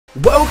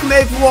Welcome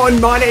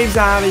everyone, my name's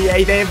Ali.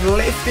 They've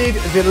lifted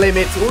the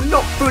limit, or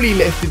not fully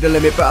lifted the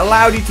limit, but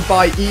allowed you to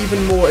buy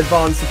even more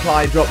advanced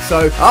supply drops.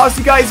 So I asked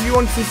you guys if you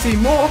wanted to see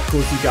more. Of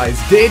course you guys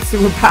did, so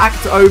we're back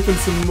to open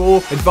some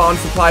more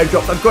advanced supply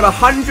drops. I've got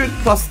 100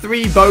 plus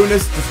 3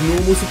 bonus, just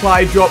normal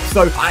supply drops.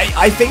 So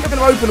I think I'm going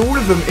to open all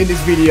of them in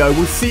this video.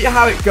 We'll see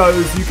how it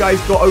goes. You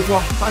guys got over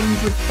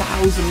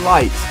 100,000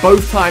 likes.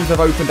 Both times I've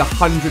opened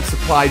 100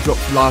 supply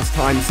drops last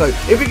time. So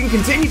if we can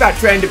continue that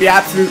trend, it'd be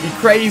absolutely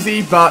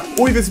crazy, but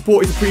all of the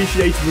support is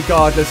appreciated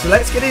regardless. So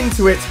let's get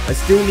into it. I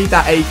still need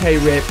that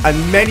AK rip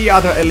and many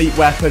other elite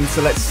weapons,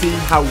 so let's see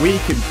how we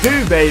can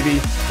do, baby.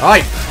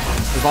 Alright,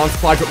 advanced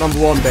supply drop number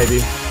 1, baby.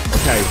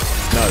 Okay,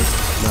 no.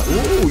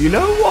 Ooh, you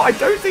know what? I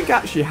don't think I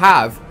actually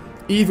have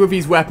either of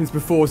these weapons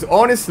before, so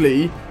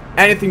honestly,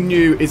 anything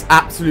new is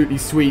absolutely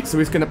sweet. So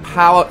it's going to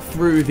power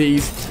through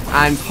these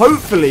and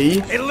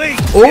hopefully...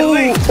 Elite!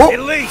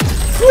 Elite!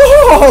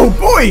 Whoa,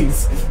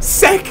 boys!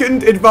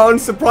 Second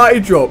advanced supply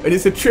drop, and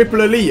it's a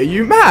triple elite. Are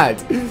you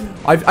mad?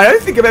 I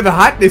don't think I've ever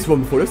had this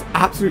one before. That's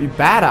absolutely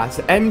badass.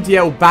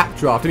 MDL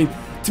backdraft. I mean,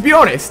 to be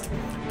honest,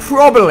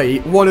 probably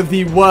one of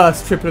the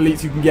worst triple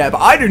elites you can get,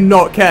 but I do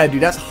not care,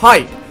 dude. That's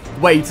hype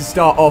way to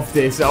start off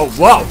this. Oh,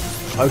 wow.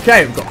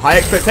 Okay, I've got high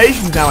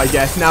expectations now, I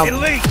guess. Now,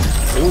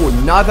 oh,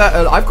 another.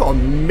 I've got a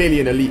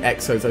million elite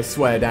exos, I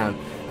swear down.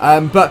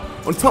 But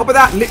on top of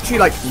that, literally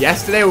like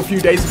yesterday or a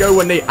few days ago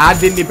when they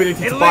added in the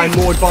ability to buy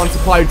more advanced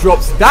supply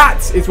drops,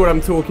 that is what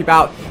I'm talking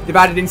about. They've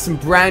added in some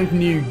brand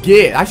new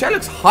gear. Actually, that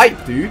looks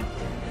hype, dude.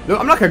 Look,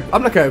 I'm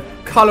like a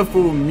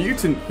colourful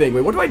mutant thing.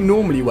 Wait, what do I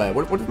normally wear?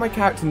 What does my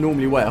character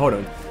normally wear? Hold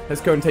on.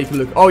 Let's go and take a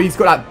look. Oh, he's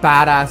got that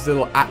badass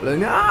little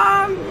Atlas.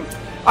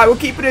 Alright, we'll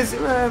keep it as,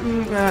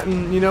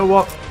 you know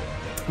what?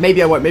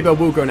 Maybe I won't. Maybe I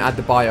will go and add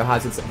the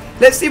biohazards.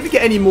 Let's see if we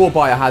get any more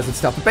biohazard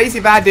stuff. But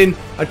basically, I've added in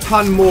a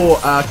ton more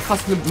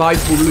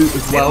customizable loot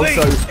as well.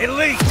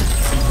 Elite!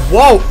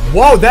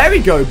 Whoa, there we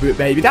go,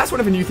 baby. That's one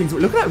of the new things.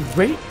 Look at that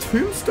great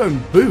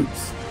tombstone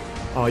boots.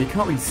 Oh, you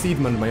can't really see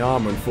them under my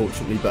armor,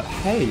 unfortunately. But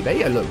hey,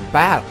 they look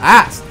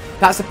badass.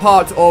 That's a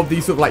part of the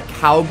sort of like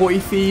cowboy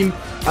theme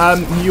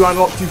new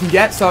unlocks you can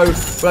get. So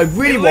what I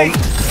really want...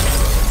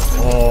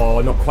 Oh,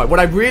 not quite. What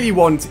I really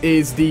want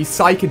is the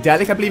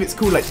psychedelic. I believe it's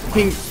called, like,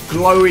 pink,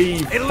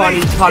 glowy,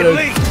 funny colored.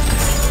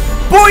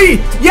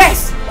 Boy!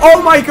 Yes!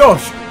 Oh my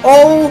gosh!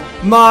 Oh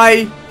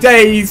my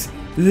days!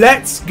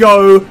 Let's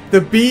go! The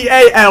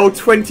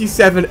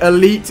BAL-27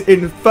 Elite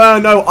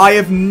Inferno. I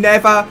have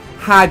never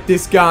had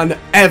this gun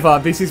ever.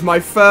 This is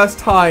my first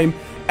time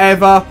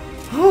ever.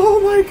 Oh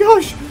my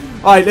gosh!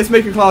 Alright, let's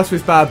make a class for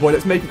this bad boy.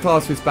 Let's make a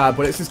class for this bad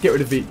boy. Let's just get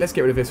rid of let's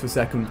get rid of this for a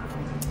second.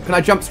 Can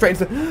I jump straight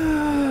into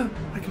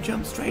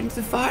jump straight into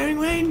the firing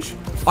range?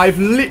 I've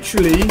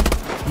literally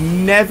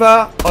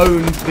never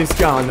owned this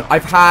gun.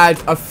 I've had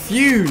a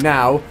few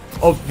now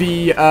of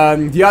the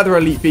other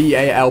Elite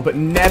BAL, but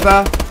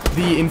never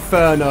the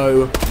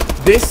Inferno.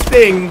 This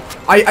thing,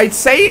 I'd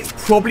say it's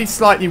probably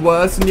slightly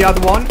worse than the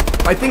other one.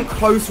 But I think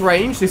close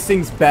range, this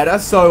thing's better.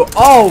 So,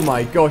 oh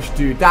my gosh,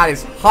 dude, that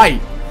is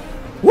hype.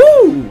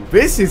 Woo!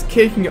 This is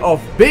kicking it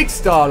off big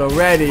style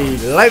already.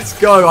 Let's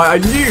go. I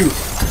knew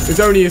there's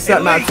only a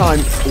certain amount of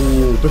time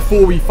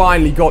before we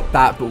finally got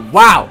that, but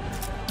wow.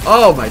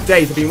 Oh my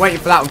days, I've been waiting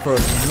for that one for a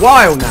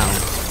while now.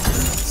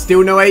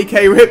 Still no AK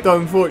rip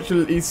though,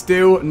 unfortunately.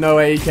 Still no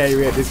AK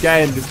rip. This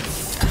game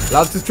just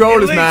loves to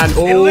troll us, man.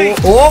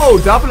 Oh,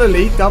 double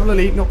elite,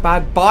 not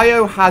bad.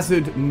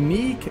 Biohazard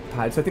knee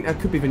pads. I think that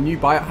could be the new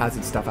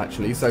biohazard stuff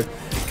actually, so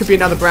could be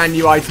another brand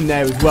new item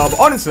there as well. But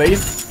honestly,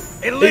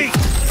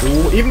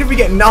 even if we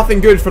get nothing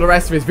good for the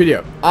rest of this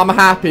video, I'm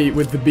happy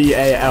with the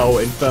BAL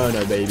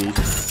Inferno, baby.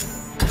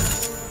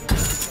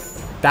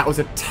 That was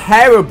a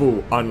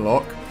terrible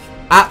unlock.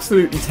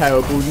 Absolutely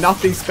terrible.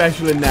 Nothing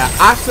special in there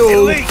at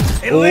all.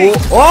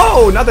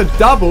 Oh, another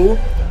double.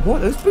 What?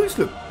 Those boots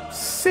look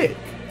sick.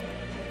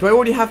 Do I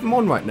already have them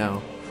on right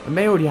now? I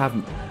may already have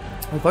them.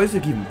 Oh, those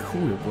look even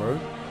cooler, bro.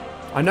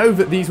 I know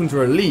that these ones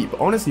are elite, but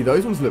honestly,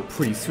 those ones look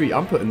pretty sweet.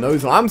 I'm putting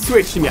those on. I'm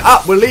switching it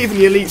up. We're leaving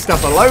the elite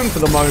stuff alone for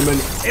the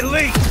moment.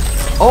 Elite!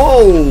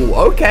 Oh,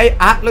 okay.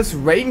 Atlas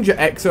Ranger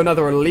X, so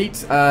another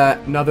elite,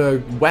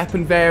 another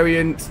weapon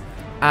variant,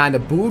 and a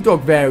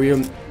bulldog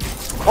variant.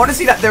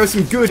 Honestly, there are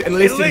some good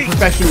enlisted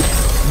professionals.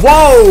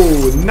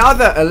 Whoa!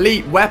 Another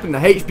elite weapon, the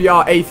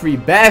HBR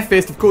A3 Bear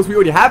Fist. Of course, we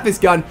already have this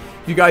gun.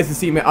 If you guys have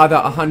seen my other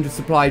 100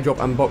 supply drop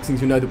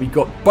unboxings, you know that we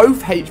got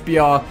both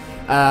HBR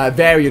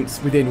variants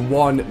within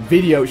one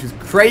video, which is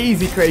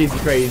crazy.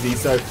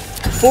 So,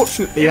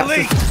 fortunately, that's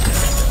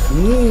just...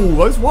 Ooh,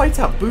 those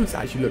whiteout boots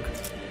actually look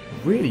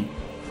really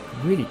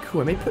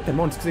cool. I may put them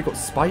on just because they've got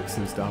spikes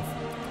and stuff.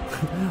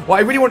 What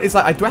I really want is,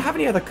 like, do I have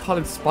any other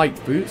coloured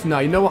spiked boots? No,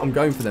 you know what? I'm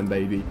going for them,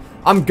 baby.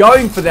 I'm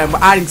going for them. We're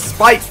adding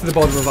spikes to the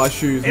bottom of our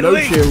shoes. No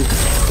chill.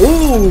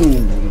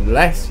 Ooh,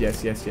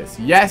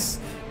 yes.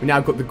 We now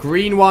got the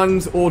green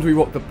ones, or do we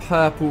want the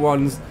purple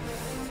ones?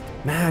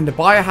 Man, the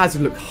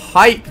biohazard look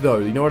hype though,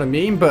 you know what I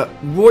mean? But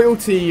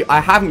royalty, I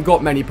haven't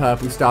got many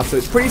purple stuff, so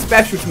it's pretty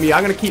special to me.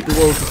 I'm going to keep the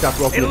royalty stuff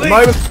rocking at the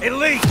moment.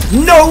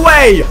 No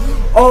way!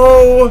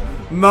 Oh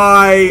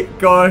my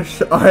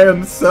gosh. I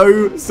am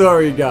so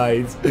sorry,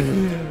 guys.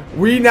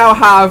 We now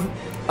have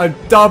a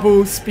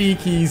double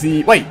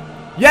speakeasy. Wait.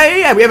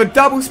 Yeah. We have a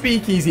double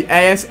speakeasy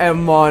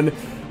ASM one.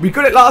 We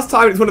got it last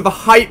time. It's one of the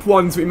hype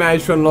ones we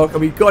managed to unlock,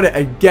 and we got it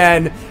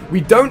again. We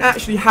don't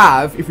actually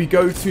have, if we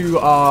go to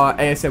our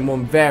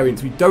ASM1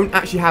 variants, we don't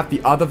actually have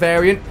the other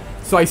variant.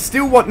 So I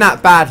still want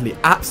that badly.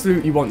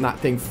 Absolutely want that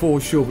thing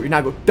for sure. But we've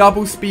now got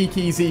double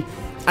speakeasy,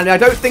 and I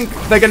don't think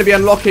they're going to be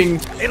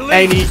unlocking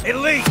any...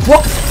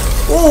 What?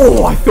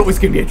 Oh, I thought it was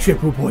going to be a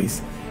triple,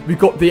 boys. We've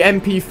got the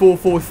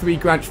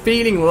MP443 Grant.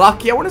 Feeling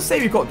lucky. I want to say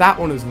we've got that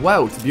one as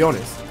well, to be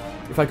honest.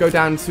 If I go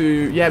down to...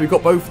 Yeah, we've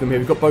got both of them here.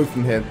 We've got both of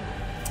them here.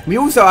 We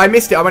also, I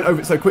missed it, I went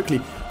over it so quickly,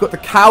 got the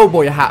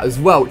cowboy hat as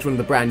well, which is one of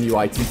the brand new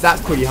items.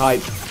 That's pretty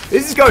hype.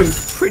 This is going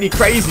pretty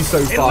crazy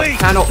so far,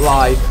 cannot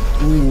lie.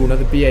 Ooh,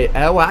 another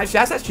BAL. Actually,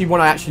 that's actually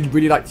one I actually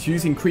really like to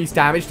use. Increased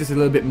damage, just a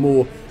little bit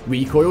more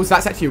recoil. So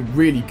that's actually a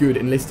really good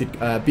enlisted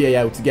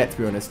BAL to get, to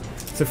be honest.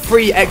 So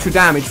 3 extra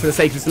damage for the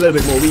sake of just a little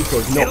bit more recoil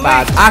is not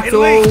bad at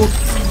all.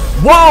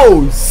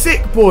 Whoa,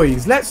 sick,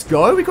 boys. Let's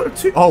go. We got a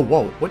 2. Oh,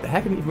 whoa. What the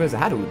heck? I didn't even realize I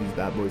had all of these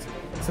bad boys.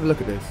 Let's have a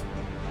look at this.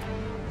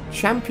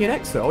 Champion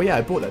Exo. Oh yeah,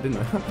 I bought that, didn't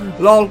I?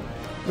 Lol.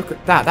 Look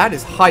at that. That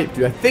is hype,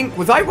 dude. I think...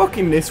 Was I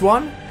rocking this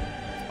one?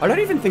 I don't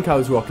even think I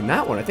was rocking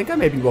that one. I think I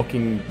may be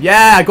rocking...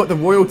 Yeah, I got the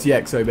Royalty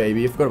Exo,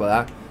 baby. I forgot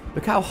about that.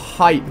 Look how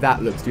hype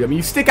that looks, dude. I mean,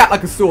 you stick out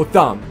like a sore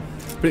thumb,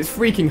 but it's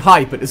freaking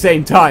hype at the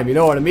same time. You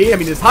know what I mean? I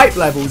mean, there's hype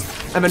levels,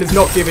 and then it's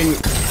not giving...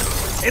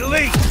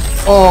 Elite!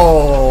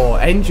 Oh,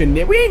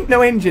 engineer. We ain't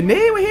no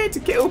engineer. We're here to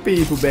kill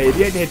people, baby.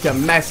 We ain't here to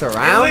mess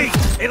around.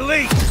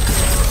 Elite!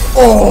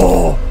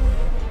 Oh!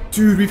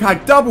 Dude, we've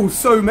had doubles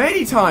so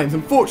many times.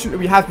 Unfortunately,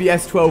 we have the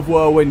S12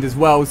 Whirlwind as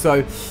well,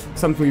 so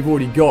something we've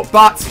already got.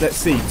 But, let's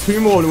see.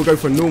 2 more and we'll go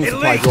for a normal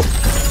supply drop.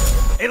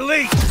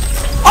 Elite!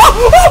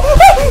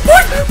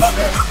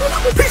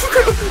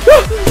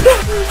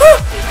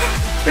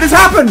 It has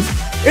happened!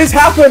 It's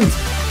happened!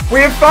 We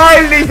have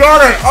finally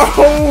got it!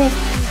 Oh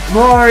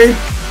my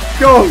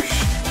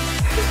gosh!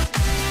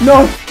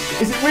 No!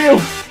 Is it real?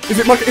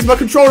 Is my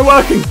controller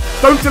working?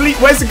 Don't delete.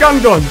 Where's the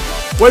gun gone?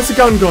 Where's the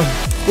gun gone?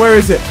 Where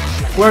is it?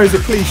 Where is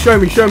it? Please show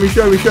me, show me,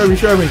 show me, show me,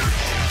 show me.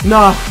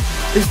 Nah,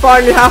 it's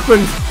finally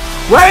happened.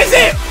 Where is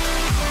it?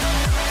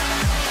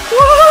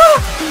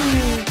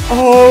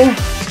 Oh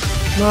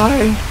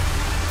my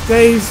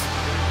days.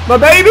 My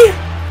baby?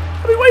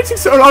 I've been waiting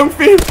so long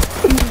for you.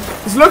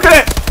 Just look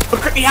at it.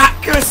 Look at the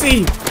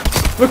accuracy.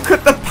 Look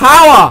at the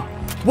power.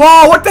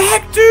 Whoa, what the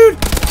heck, dude?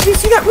 Did you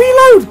see that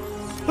reload?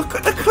 Look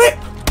at the clip.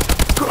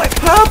 It's got like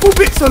purple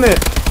bits on it.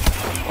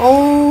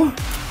 Oh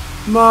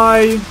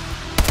my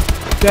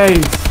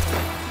days.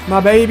 My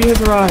baby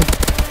has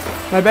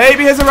arrived. My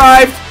baby has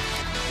arrived.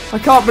 I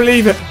can't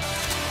believe it.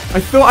 I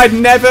thought I'd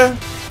never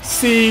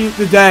see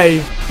the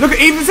day. Look, it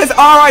even says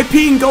RIP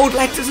in gold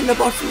letters in the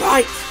bottom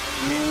right.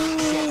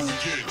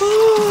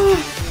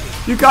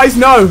 You guys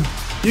know.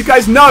 You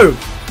guys know.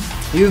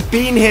 You've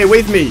been here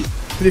with me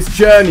for this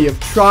journey of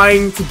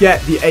trying to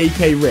get the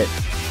AK RIP.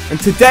 And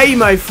today,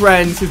 my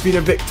friends, has been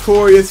a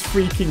victorious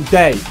freaking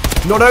day.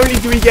 Not only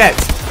do we get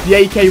the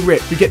AK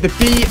RIP, we get the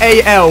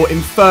BAL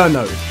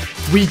Inferno.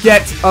 We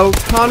get a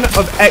ton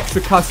of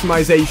extra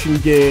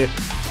customization gear,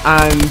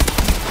 and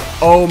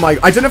oh my,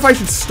 I don't know if I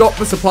should stop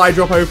the supply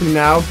drop opening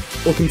now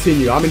or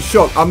continue. I'm in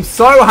shock. I'm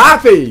so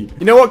happy.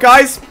 You know what,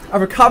 guys?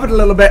 I've recovered a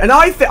little bit, and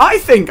I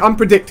think I'm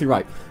predicting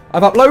right.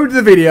 I've uploaded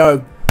the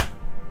video.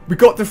 We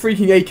got the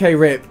freaking AK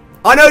RIP.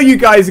 I know you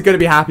guys are going to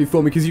be happy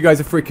for me because you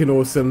guys are freaking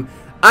awesome.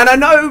 And I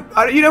know,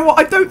 you know what?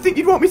 I don't think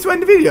you'd want me to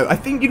end the video. I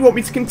think you'd want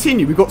me to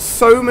continue. We've got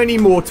so many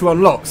more to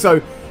unlock. So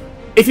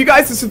if you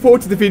guys have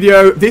supported the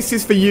video, this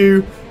is for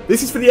you.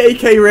 This is for the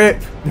AK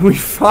RIP. We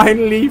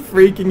finally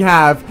freaking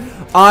have.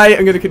 I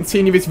am going to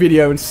continue this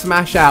video and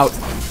smash out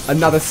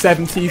another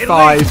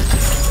 75.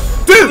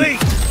 Dude!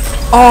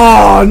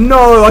 Oh,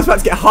 no. I was about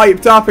to get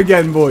hyped up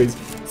again, boys.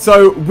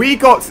 So we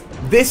got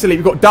this elite.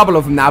 We've got double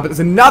of them now, but there's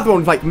another one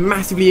with like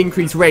massively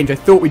increased range. I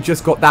thought we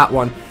just got that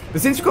one.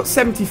 But since we've got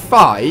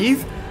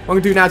 75, what I'm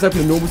going to do now is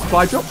open a normal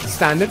supply drop.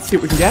 Standard. See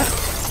what we can get.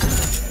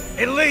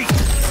 Elite!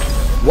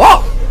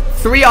 What?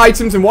 3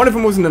 items and one of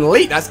them was an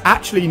elite. That's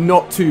actually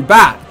not too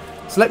bad.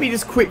 So let me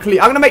just quickly...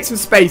 I'm going to make some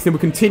space and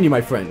we'll continue,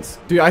 my friends.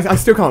 Dude, I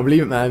still can't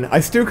believe it, man. I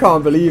still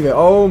can't believe it.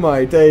 Oh,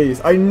 my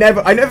days. I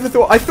never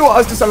thought... I thought I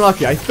was just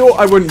unlucky. I thought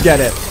I wouldn't get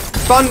it.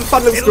 Fun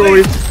little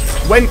story.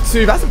 Went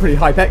to... That's a pretty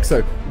hype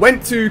exo.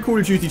 Went to Call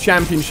of Duty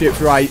Championships,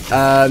 right,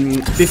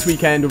 this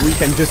weekend, or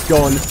weekend just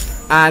gone.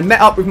 And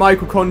met up with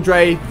Michael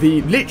Condrey,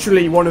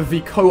 literally one of the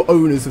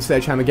co-owners of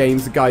Sledgehammer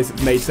Games, the guys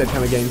that made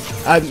Sledgehammer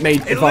Games,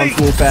 made Advanced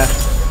Warfare.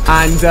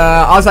 And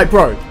I was like,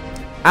 bro,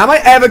 am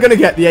I ever going to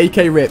get the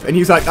AK RIP? And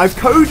he's like, I've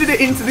coded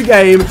it into the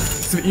game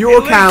so that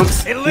your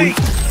account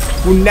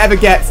will never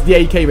get the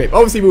AK RIP.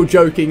 Obviously, we were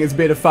joking, it's a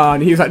bit of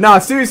fun. He was like, nah,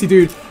 seriously,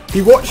 dude.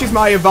 He watches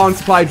my advanced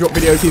supply drop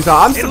videos. He's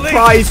like, I'm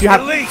surprised you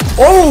have...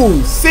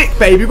 Oh, sick,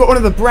 babe. You've got one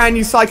of the brand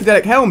new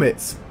psychedelic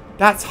helmets.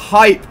 That's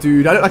hype,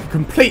 dude. I look like a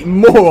complete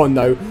moron,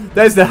 though.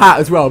 There's the hat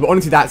as well, but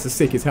honestly, that's the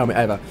sickest helmet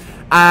ever.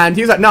 And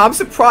he was like, no, I'm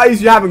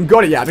surprised you haven't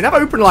got it yet. I mean, I've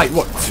opened like,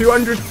 what,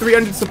 200,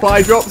 300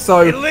 supply drops,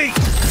 so... Elite.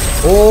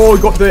 Oh,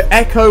 we got the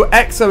Echo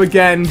Exo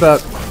again,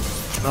 but...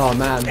 Oh,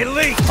 man.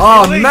 Elite.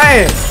 Oh, elite.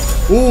 Man.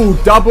 Ooh,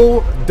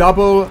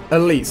 double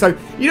elite. So,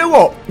 you know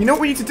what? You know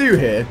what we need to do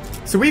here?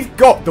 So, we've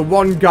got the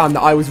one gun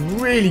that I was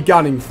really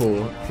gunning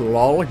for.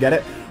 Lol, get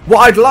it? What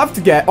I'd love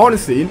to get,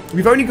 honestly,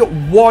 we've only got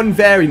one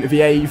variant of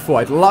the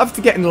AE4. I'd love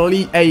to get an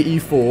elite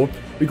AE4.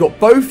 We've got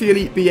both the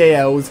elite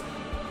BALs.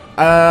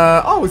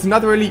 Oh, it's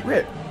another elite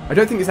RIP. I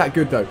don't think it's that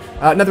good, though.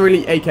 Another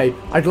elite AK.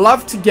 I'd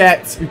love to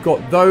get... We've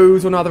got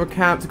those on other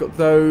accounts. We've got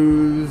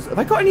those... Have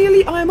I got any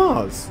elite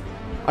IMRs?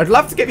 I'd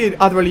love to get the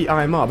other elite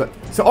IMR, but...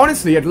 So,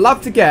 honestly, I'd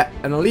love to get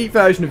an elite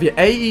version of the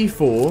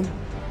AE4.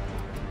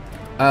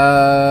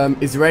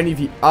 Is there any of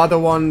the other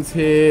ones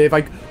here?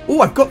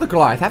 Oh, I've got the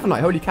Goliath, haven't I?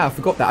 Holy cow, I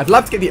forgot that. I'd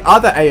love to get the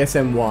other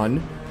ASM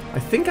one. I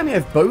think I may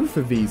have both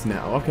of these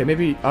now. Okay,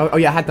 maybe... Oh,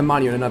 yeah, I had the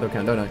money on another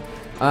account, don't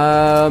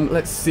I?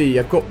 Let's see.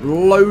 I've got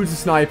loads of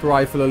sniper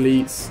rifle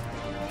elites.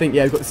 I think,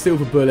 yeah, I've got the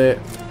silver bullet.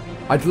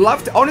 I'd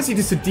love to, honestly,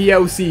 just a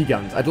DLC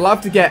guns. I'd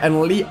love to get an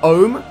elite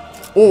OM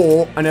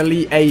or an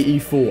elite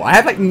AE4. I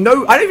have like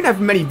no, I don't even have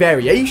many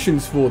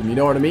variations for them, you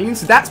know what I mean?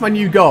 So that's my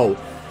new goal.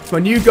 So my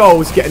new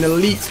goal is to get an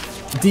elite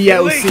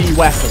DLC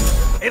weapon.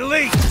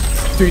 Elite.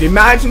 Dude,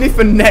 imagine if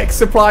the next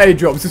supplier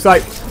drops. It's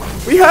like,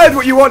 we heard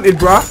what you wanted,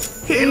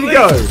 bruh. Here you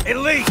go.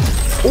 Elite.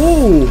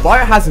 Ooh,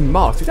 biohazard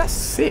mask. Dude, that's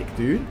sick,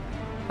 dude.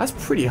 That's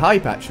pretty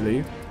hype,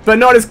 actually. But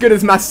not as good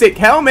as my sick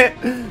helmet.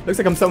 Looks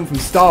like I'm someone from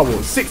Star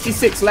Wars.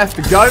 66 left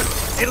to go.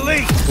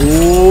 Elite.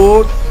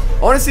 Ooh.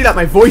 Honestly, like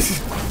my voice...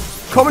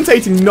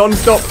 Commentating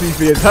non-stop for these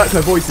videos hurts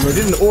my voice. I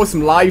did an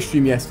awesome live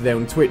stream yesterday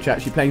on Twitch,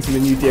 actually playing some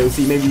of the new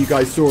DLC. Maybe you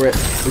guys saw it.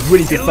 It was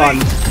really good fun.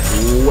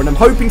 Ooh, and I'm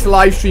hoping to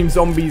live stream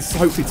zombies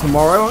hopefully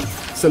tomorrow.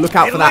 So look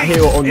out for that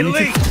here on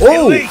YouTube.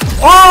 Oh!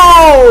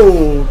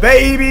 Oh!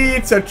 Baby,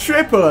 it's a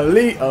triple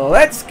elite.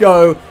 Let's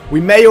go.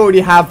 We may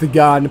already have the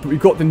gun, but we've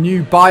got the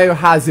new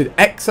Biohazard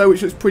Exo,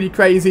 which looks pretty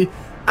crazy.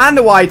 And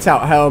the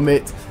whiteout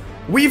helmet.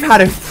 We've had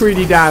a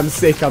pretty damn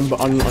sick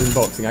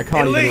unboxing. I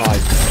can't even lie.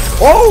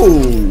 Oh!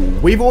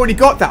 We've already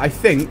got that, I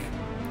think.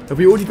 Have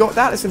we already got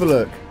that? Let's have a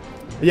look.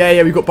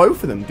 Yeah, we've got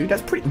both of them, dude.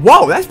 That's pretty...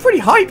 Whoa, that's pretty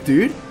hype,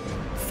 dude.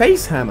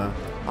 Face hammer.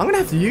 I'm going to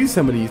have to use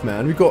some of these,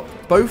 man. We've got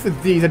both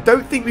of these. I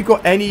don't think we've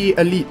got any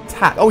elite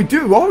tap. Oh, we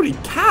do. Holy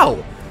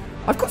cow.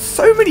 I've got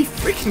so many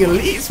freaking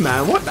elites,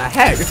 man. What the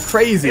heck? It's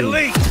crazy.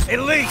 Elite.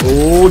 Elite.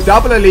 Oh,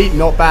 double elite.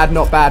 Not bad,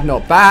 not bad,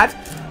 not bad.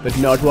 But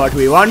not what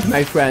we want,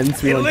 my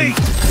friends. We elite.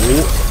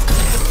 Want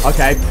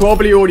okay,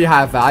 probably already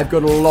have that. I've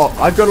got a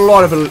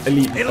lot of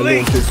elite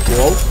launchers.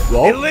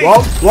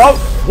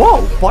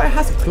 Whoa.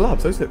 Biohazard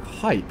gloves. Those look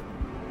hype.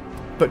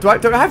 But do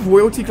I have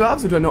royalty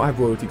gloves or do I not have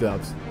royalty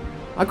gloves?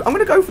 I'm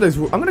gonna go for those.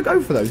 I'm gonna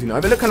go for those. You know,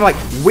 they look kind of like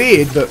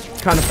weird, but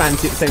kind of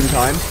fancy at the same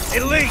time.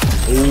 Elite.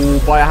 Oh,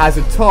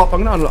 biohazard top.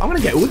 I'm gonna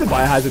get all the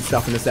biohazard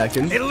stuff in a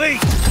second. Elite.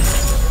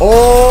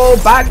 Oh,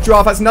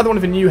 backdraft. That's another one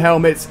of the new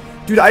helmets,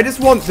 dude. I just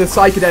want the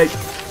psychedelic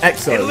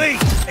Exo.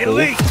 Elite.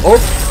 Elite.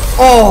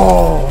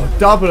 Oh,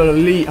 double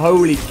elite.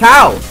 Holy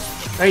cow.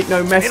 Ain't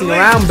no messing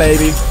around,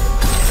 baby.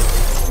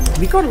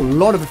 We got a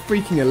lot of the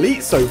freaking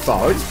elite so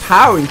far. We're just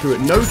powering through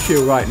it. No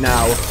chill right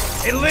now.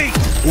 Elite.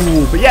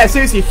 Ooh, but yeah,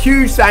 seriously, a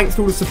huge thanks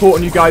to all the support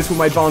on you guys for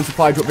my advanced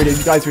supply drop videos.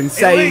 You guys are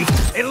insane.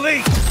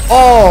 Elite.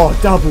 Oh,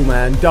 double,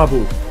 man.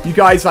 Double. You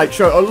guys, like,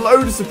 show a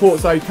load of support,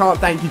 so I can't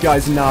thank you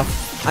guys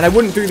enough. And I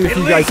wouldn't do them if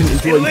you guys didn't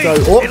enjoy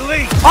them. So,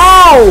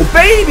 oh,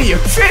 baby, a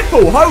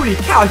triple. Holy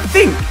cow. I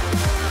think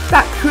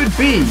that could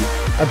be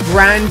a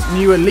brand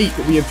new elite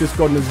that we have just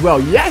gotten as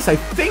well. Yes, I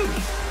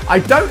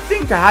don't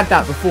think I had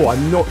that before.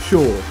 I'm not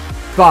sure.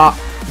 But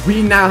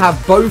we now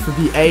have both of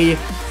the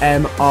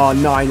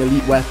AMR9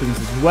 elite weapons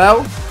as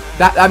well.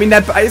 That, I mean,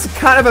 it's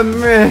kind of a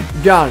meh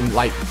gun,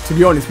 like, to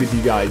be honest with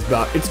you guys.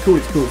 But it's cool,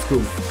 it's cool, it's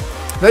cool.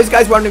 For those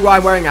guys wondering why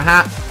I'm wearing a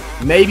hat,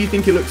 maybe you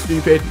think it looks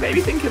stupid, maybe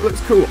you think it looks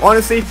cool.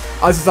 Honestly,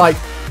 I was just like,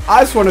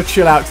 I just want to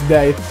chill out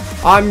today.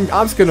 I'm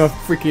just going to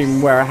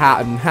freaking wear a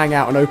hat and hang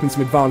out and open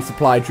some advanced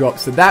supply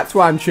drops. So that's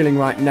why I'm chilling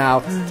right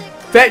now.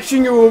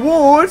 Fetching a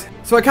reward.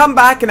 So I come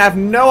back and have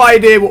no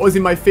idea what was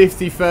in my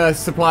 51st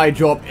supply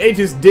drop. It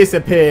just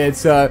disappeared.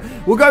 So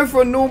we'll go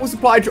for a normal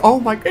supply drop. Oh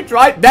my god,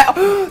 right there.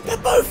 They're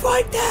both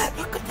right there.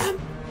 Look at them.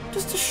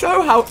 Just to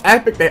show how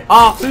epic they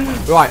are.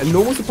 Right, a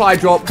normal supply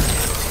drop.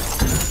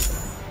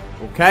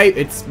 Okay,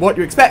 it's what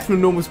you expect from a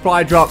normal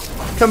supply drop.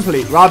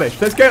 Complete rubbish.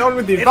 Let's get on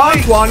with the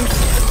advanced one.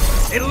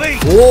 Elite.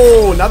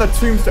 Oh, another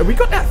tombstone. We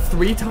got that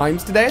 3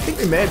 times today. I think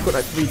we may have got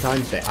that 3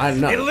 times today. I don't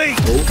know. Elite.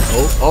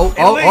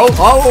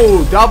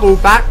 Oh. Double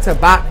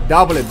back-to-back,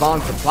 double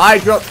advanced supply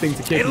drop. Things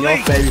are kicking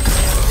off, baby.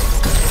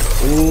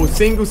 Oh,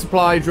 single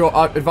supply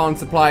drop, advanced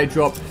supply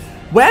drop.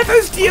 Where are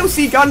those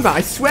DLC gun back?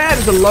 I swear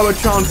there's a lower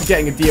chance of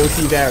getting a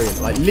DLC variant.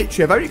 Like,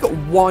 literally, I've only got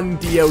 1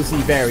 DLC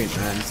variant,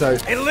 man. So,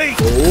 elite.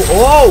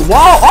 Oh,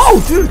 wow.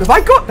 Oh, dude, have I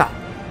got that?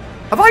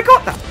 Have I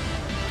got that?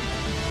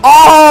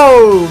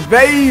 Oh,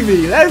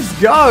 baby, let's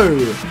go.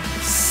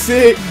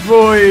 Sick,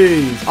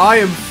 boys. I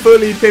am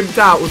fully pimped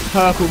out with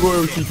purple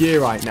royalty gear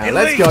right now.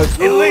 Elite. Let's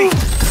go. Elite.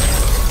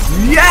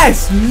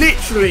 Yes!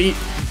 Literally,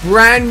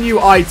 brand new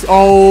item.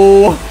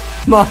 Oh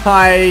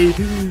my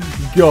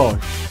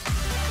gosh.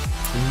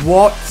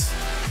 What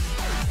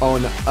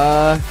on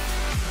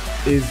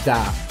earth is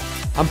that?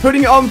 I'm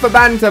putting it on for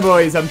banter,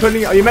 boys. I'm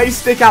putting it. You may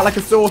stick out like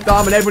a sore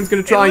thumb and everyone's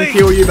going to try and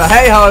kill you. But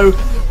hey ho,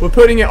 we're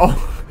putting it on.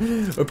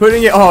 We're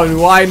putting it on.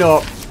 Why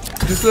not?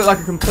 Just look like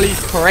a complete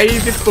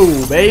crazy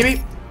fool,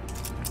 baby.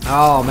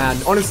 Oh, man.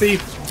 Honestly.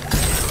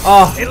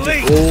 Oh,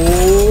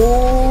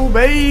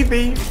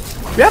 baby.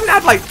 We haven't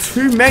had, like,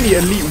 too many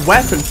elite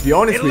weapons, to be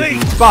honest with you.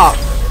 But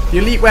the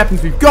elite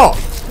weapons we've got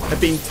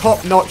have been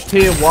top-notch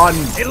tier 1.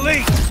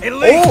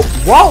 Oh,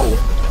 whoa.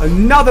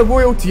 Another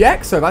Royalty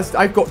Exo.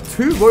 I've got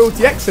 2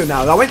 Royalty Exo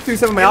now. I went through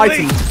some of my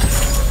items.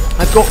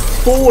 I've got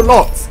 4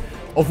 lots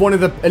of one of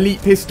the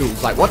elite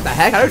pistols. Like, what the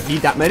heck? I don't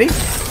need that many.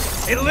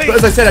 But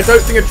as I said, I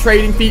don't think a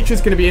trading feature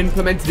is going to be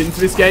implemented into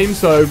this game,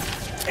 so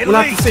we'll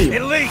have to see.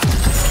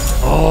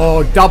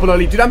 Oh, double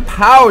elite. Dude, I'm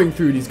powering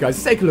through these guys.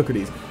 Let's take a look at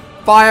these.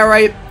 Fire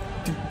rate,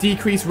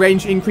 decrease,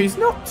 range increase.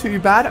 Not too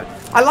bad.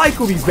 I like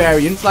all these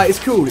variants. Like, it's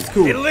cool. It's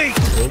cool.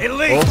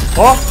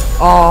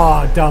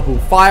 Oh, double.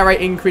 Fire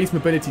rate increase,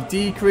 mobility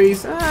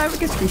decrease. I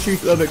guess you can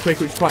shoot a little bit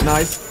quicker, which is quite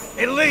nice.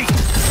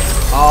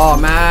 Oh,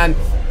 man.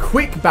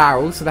 Quick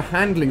barrels, so the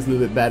handling's a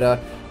little bit better.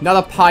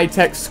 Another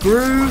Pytech.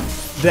 Screw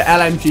the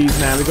LMGs,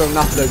 man. We've got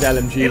enough of those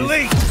LMGs.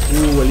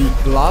 Ooh,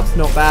 elite gloves.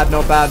 Not bad,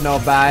 not bad,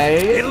 not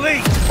bad.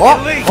 Oh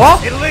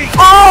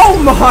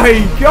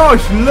my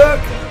gosh. Look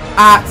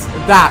at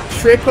that.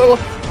 Triple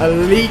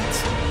elite.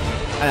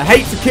 And I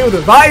hate to kill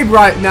the vibe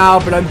right now,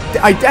 but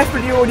I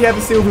definitely already have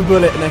a silver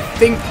bullet, and I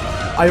think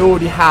I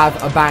already have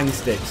a bang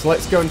stick. So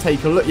let's go and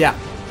take a look. Yeah.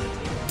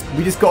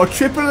 We just got a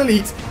triple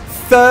elite.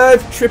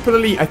 3rd triple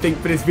elite, I think,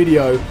 for this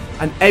video.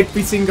 And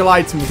every single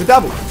item was a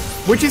double.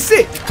 Which is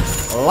sick.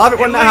 Love it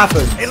when that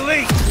happens.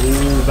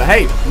 Ooh, but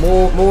hey,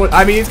 more.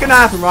 I mean, it's going to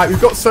happen, right?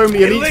 We've got so many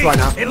elites right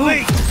now.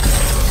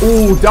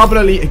 Ooh, double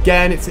elite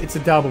again. It's a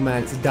double,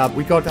 man. It's a double.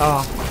 We got,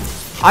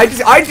 I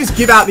just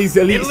give out these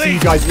elites to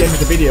you guys at the end of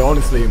the video,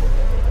 honestly.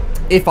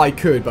 If I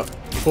could, but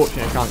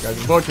unfortunately I can't, guys.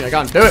 Unfortunately, I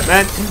can't do it,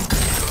 man.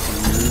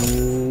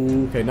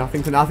 Ooh, okay,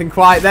 nothing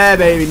quite there,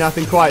 baby.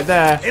 Nothing quite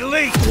there.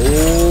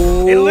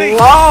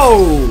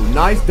 Whoa,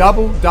 nice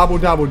double.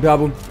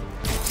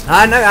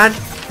 And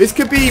this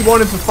could be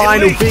one of the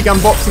final big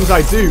unboxings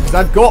I do, because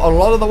I've got a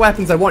lot of the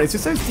weapons I want. It's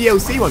just those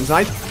DLC ones.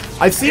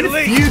 I've seen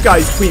a few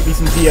guys tweet me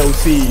some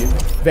DLC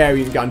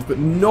variant guns, but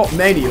not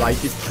many.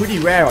 Like, it's pretty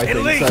rare, I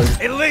think. So,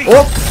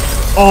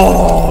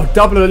 oh,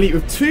 double elite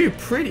with 2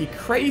 pretty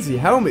crazy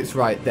helmets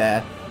right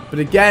there. But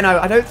again,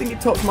 I don't think it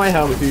tops my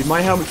helmet, dude.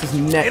 My helmet's just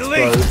next,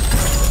 bro.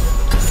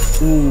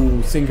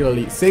 Ooh, single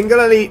elite.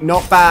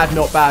 Not bad,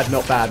 my friend.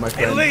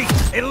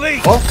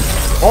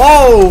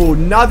 Oh,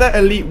 another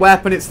elite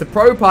weapon. It's the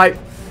Pro Pipe. I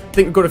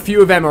think we've got a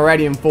few of them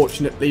already,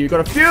 unfortunately. We've got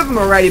a few of them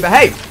already, but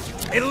hey.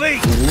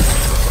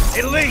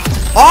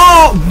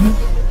 Oh!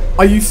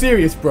 Are you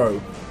serious, bro?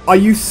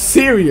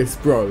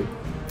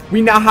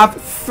 We now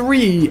have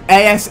 3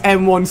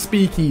 ASM1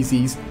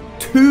 speakeasies.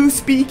 2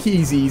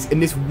 speakeasies in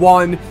this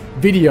one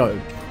video.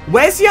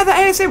 Where's the other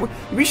ASM?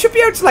 We should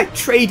be able to, like,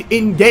 trade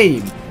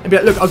in-game. And be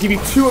like, look, I'll give you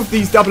 2 of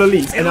these double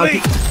elites. And I'll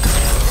give...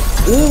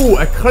 Ooh,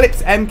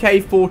 Eclipse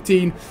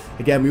MK14.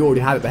 Again, we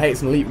already have it, but hey,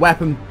 it's an elite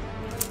weapon.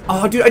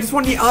 Oh, dude, I just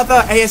want the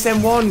other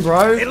ASM1,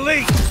 bro.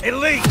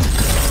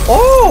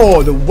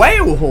 Oh, the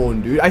whale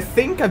horn, dude. I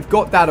think I've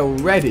got that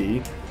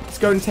already. Let's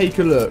go and take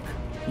a look.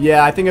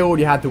 Yeah, I think I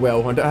already had the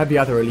whale horn. I don't have the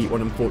other elite one,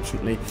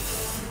 unfortunately.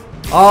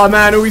 Oh,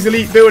 man, all these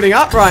elite building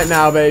up right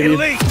now, baby.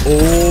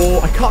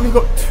 Oh, I can't believe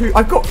I've got 2.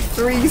 I've got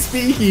 3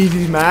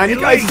 speakeasies, man. You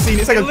guys have seen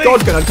it. It's like a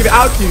god gun. I'll give it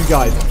out to you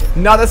guys.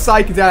 Another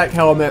psychedelic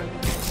helmet.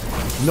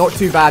 Not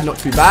too bad, not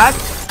too bad.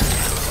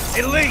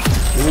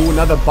 Ooh,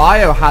 another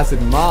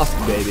biohazard mask,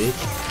 baby.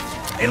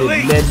 Ooh,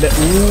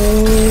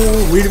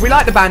 we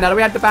like the bandana.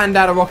 We had the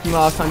bandana rocking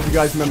last time, if you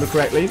guys remember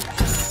correctly.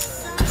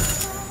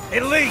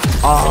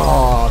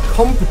 Ah,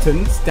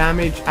 competence,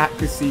 damage,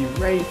 accuracy,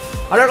 range.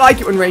 I don't like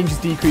it when range is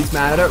decreased,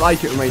 man. I don't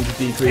like it when range is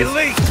decreased.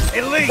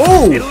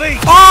 Oh!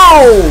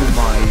 Oh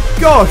my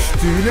gosh,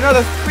 dude!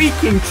 Another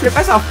freaking trip.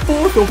 That's our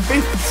 4th or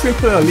 5th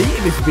triple elite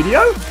in this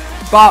video.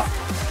 But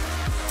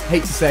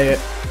hate to say it,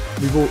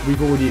 we've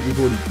already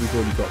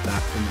got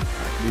that.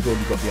 We've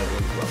already got the other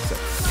one as well. So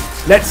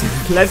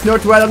let's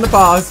not dwell on the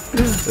past.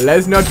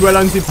 Let's not dwell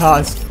on the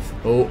past.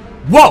 Oh,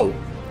 whoa!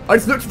 I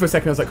just looked for a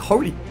second. I was like,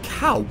 holy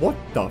cow! What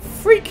the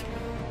freak?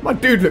 My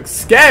dude looks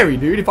scary,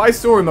 dude. If I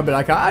saw him, I'd be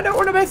like, I don't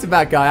want to mess with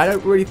that guy. I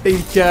don't really think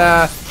he's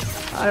the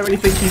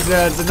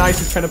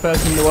nicest kind of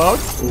person in the world.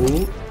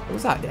 Ooh, what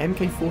was that? The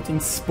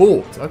MK14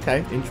 Sport.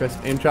 Okay,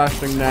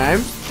 interesting name.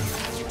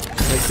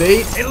 Let's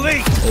see.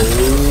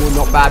 Oh,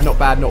 not bad, not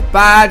bad, not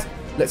bad.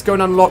 Let's go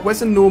and unlock. Where's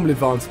the normal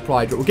advanced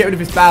supply drop? We'll get rid of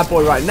this bad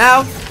boy right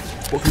now.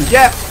 What can we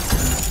get?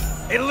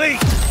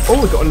 Oh,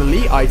 we got an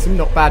elite item.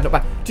 Not bad, not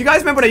bad. Do you guys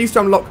remember when I used to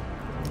unlock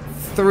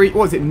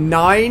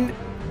 9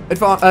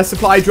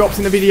 supply drops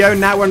in the video?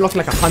 Now we're unlocking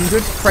like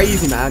 100.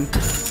 Crazy, man.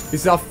 This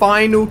is our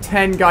final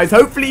 10, guys.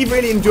 Hopefully you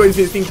really enjoyed this.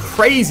 It's been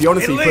crazy,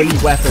 honestly, for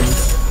elite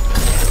weapons.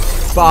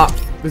 but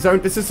there's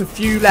just a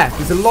few left.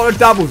 There's a lot of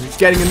doubles. It's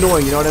getting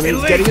annoying, you know what I mean?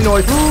 It's getting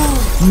annoying.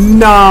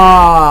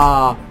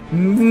 Nah.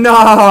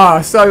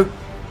 So,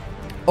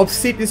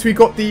 Obsidian, we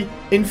got the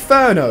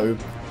Inferno,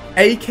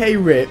 AK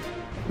Rip.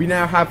 We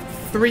now have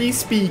 3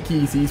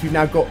 speakeasies. We've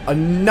now got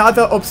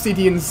another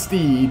Obsidian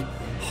Steed.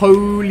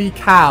 Holy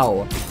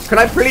cow. Can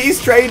I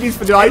please trade these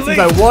for the items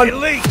I want?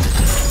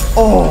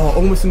 Oh,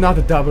 almost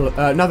another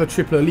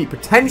triple elite.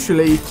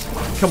 Potentially.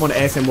 Come on,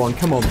 ASM1.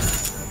 Come on.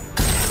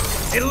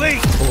 Elite.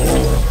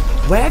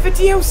 Oh. Where are the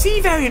DLC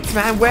variants,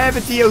 man? Where are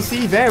the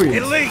DLC variants?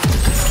 Elite.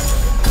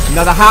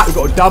 Another hat. We've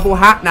got a double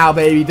hat now,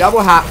 baby.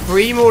 Double hat.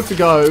 3 more to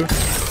go.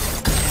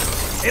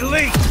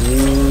 Elite.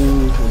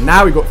 Ooh.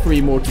 Now we've got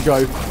 3 more to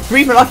go.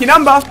 3 for a lucky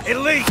number.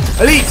 Elite.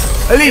 Elite.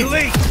 Elite.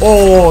 Elite.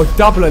 Oh,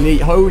 double elite.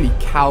 Holy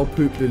cow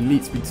poop. The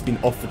elite's been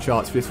off the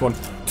charts for this one.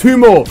 2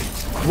 more.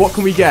 What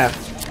can we get?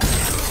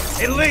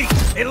 Elite.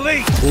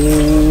 Elite.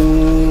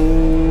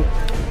 Ooh.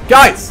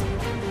 Guys,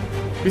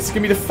 this is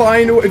going to be the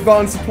final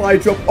advanced supply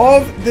drop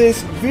of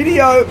this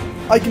video.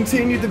 I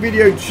continued the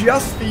video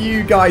just for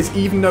you guys,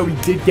 even though we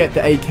did get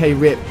the AK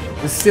Rip.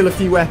 There's still a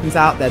few weapons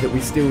out there that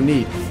we still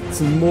need.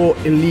 Some more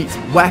elite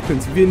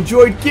weapons. If you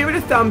enjoyed, give it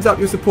a thumbs up.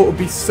 Your support would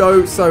be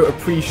so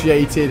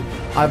appreciated.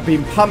 I've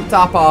been pumped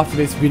up after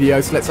this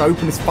video, so let's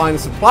open this final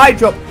supply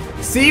drop.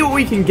 See what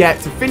we can get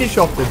to finish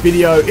off the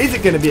video. Is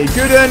it going to be a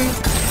good one?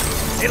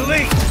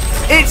 Elite.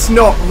 It's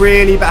not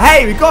really, but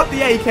hey, we got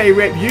the AK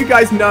Rip. You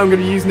guys know I'm going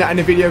to be using that in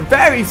a video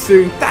very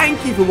soon.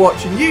 Thank you for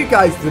watching. You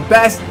guys are the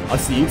best. I'll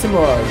see you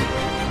tomorrow.